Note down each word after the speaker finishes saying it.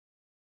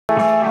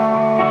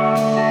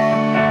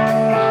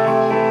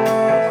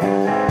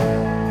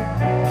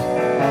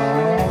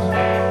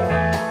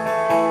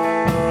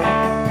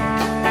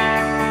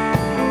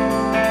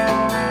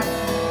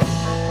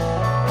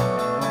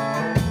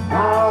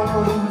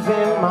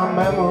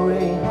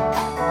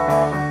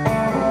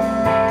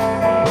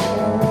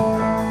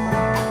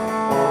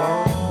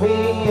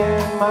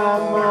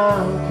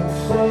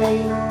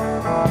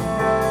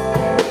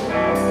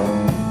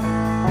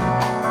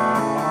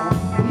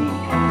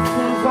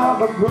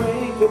not a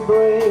break to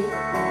break.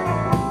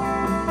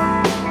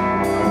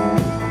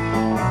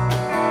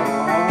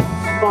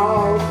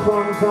 Small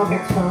crumbs of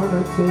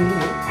eternity.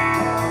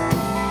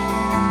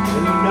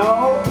 And you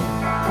know,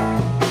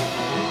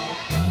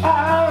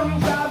 I'm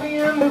driving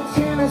into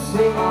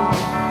Tennessee.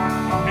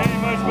 Ain't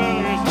much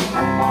better, is it?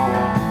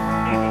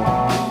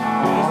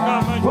 It's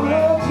not much Would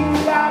better. you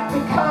like to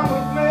come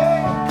with me?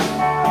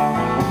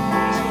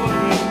 It's a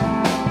little bit.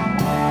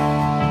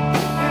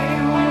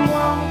 And we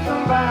won't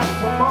come back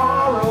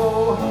tomorrow.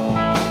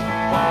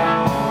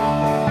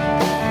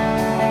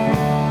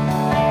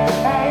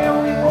 And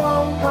we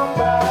won't come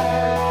back.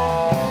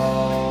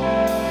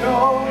 No,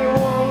 we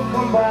won't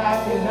come back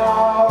at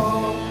all.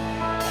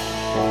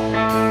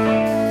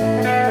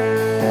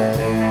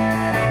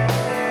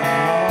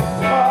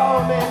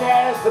 Coming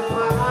as the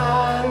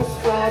pines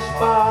flash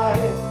by.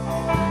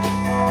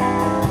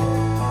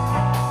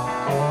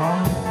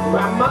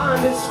 My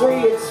mind is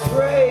free, it's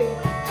free.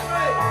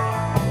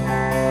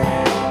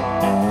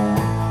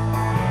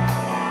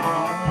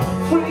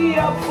 Free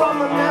up from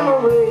the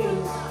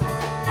memories.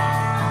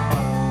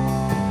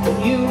 And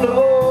you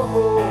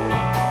know,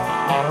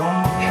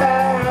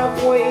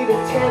 halfway to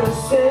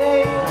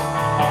Tennessee.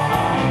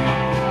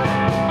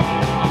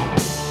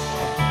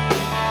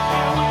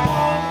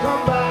 Won't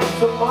come back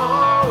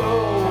tomorrow.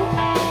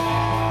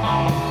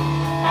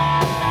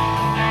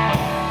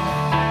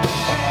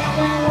 And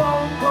we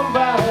won't come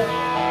back.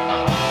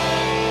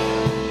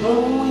 No,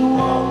 we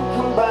won't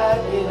come back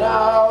at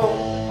all.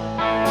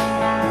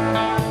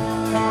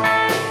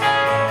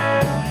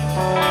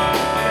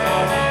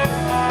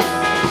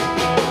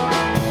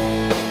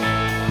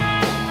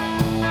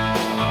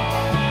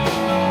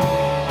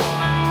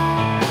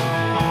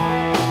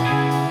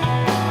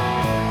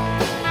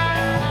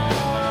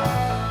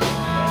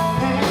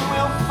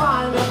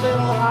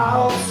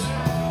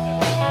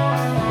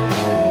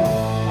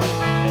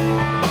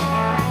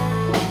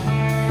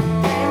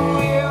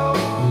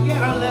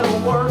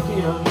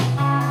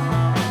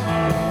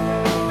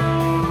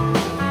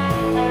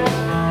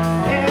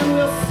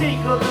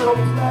 A little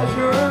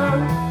pleasure,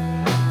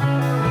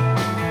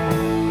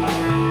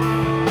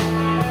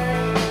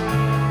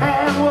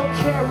 and we'll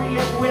carry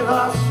it with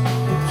us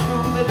into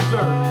the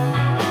dirt.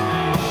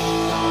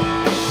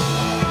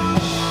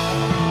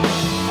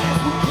 As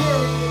we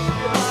carry it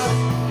with us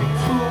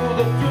into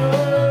the dirt.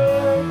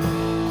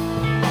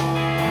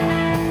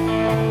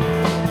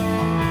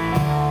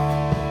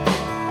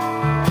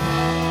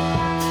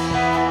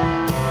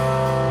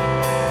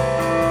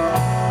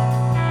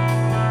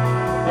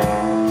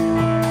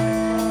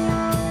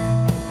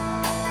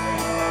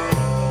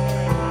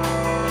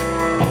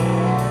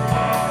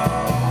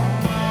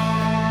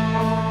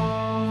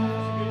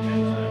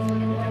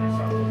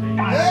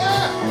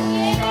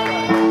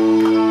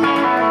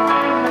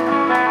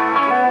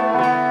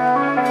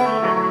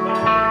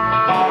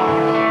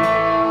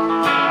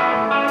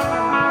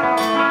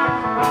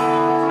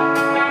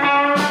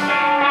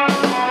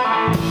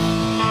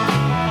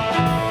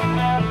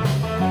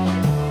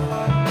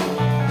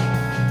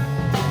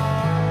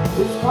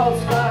 It's called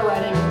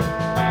skywriting.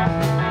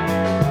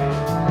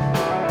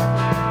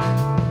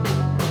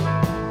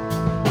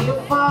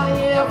 If I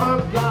ever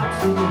got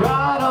to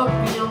ride up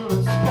in the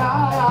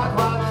sky, I'd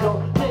write your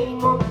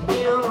name up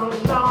in a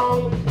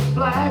long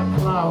black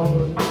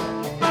cloud.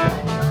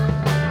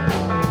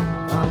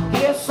 I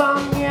guess I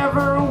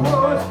never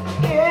was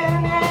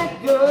any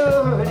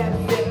good at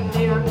fitting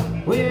in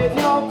with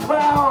your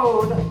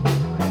crowd,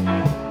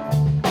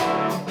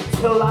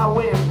 till I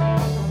went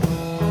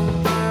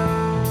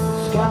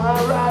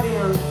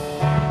skywriting.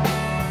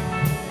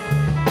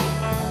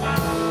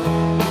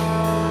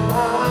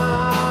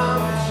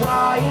 I'm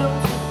trying to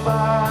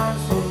find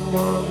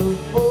someone who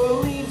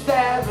believes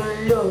that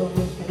love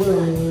is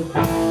worth.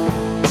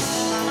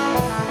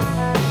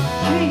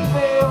 Keep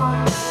it on.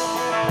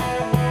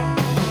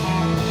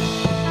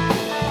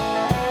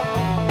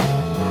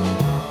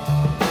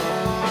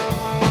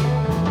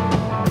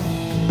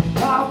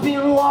 I've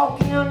been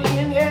walking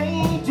in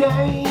 8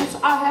 days.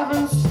 I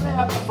haven't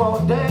slept for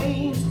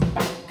days.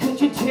 Could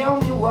you tell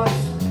me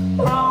what's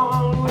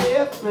wrong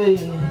with me?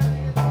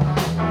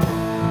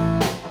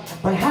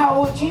 But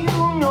how would you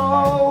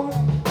know?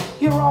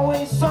 You're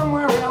always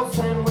somewhere else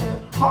and we're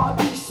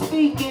hardly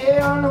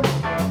speaking.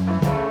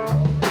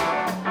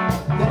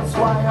 That's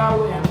why I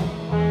went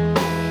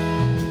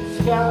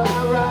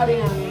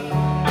skywriting.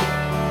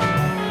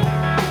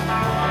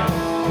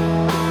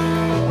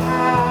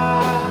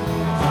 I'm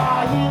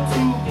trying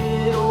to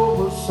get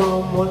over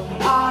someone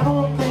I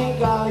don't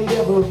think I'll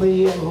ever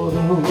be able to.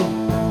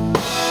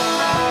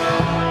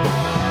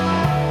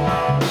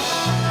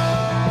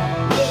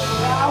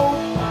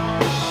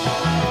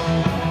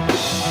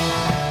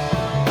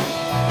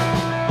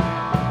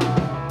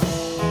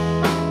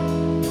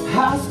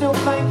 I still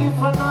thank you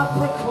for not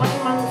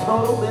proclaiming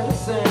total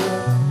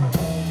innocence.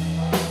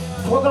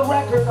 For the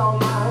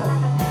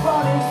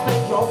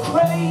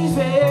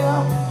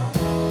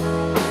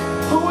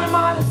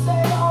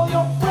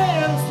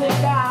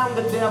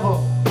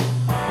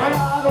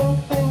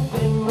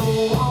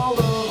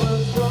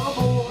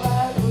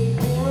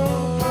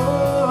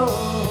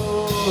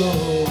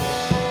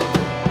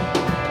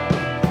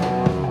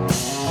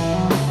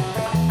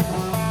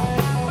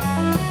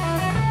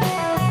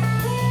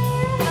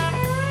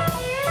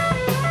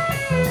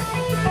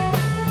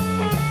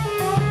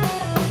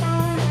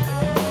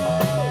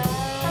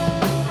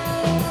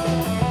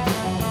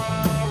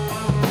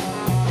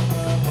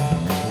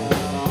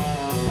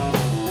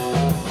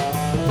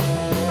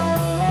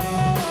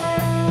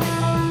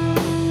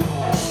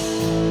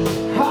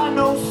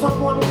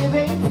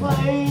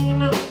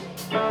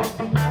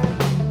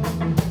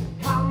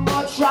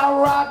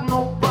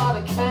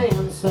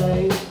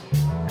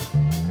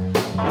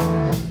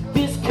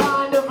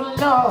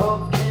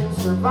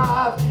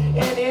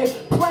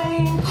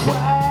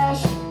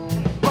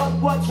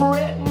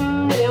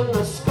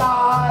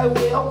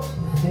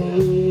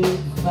Hey.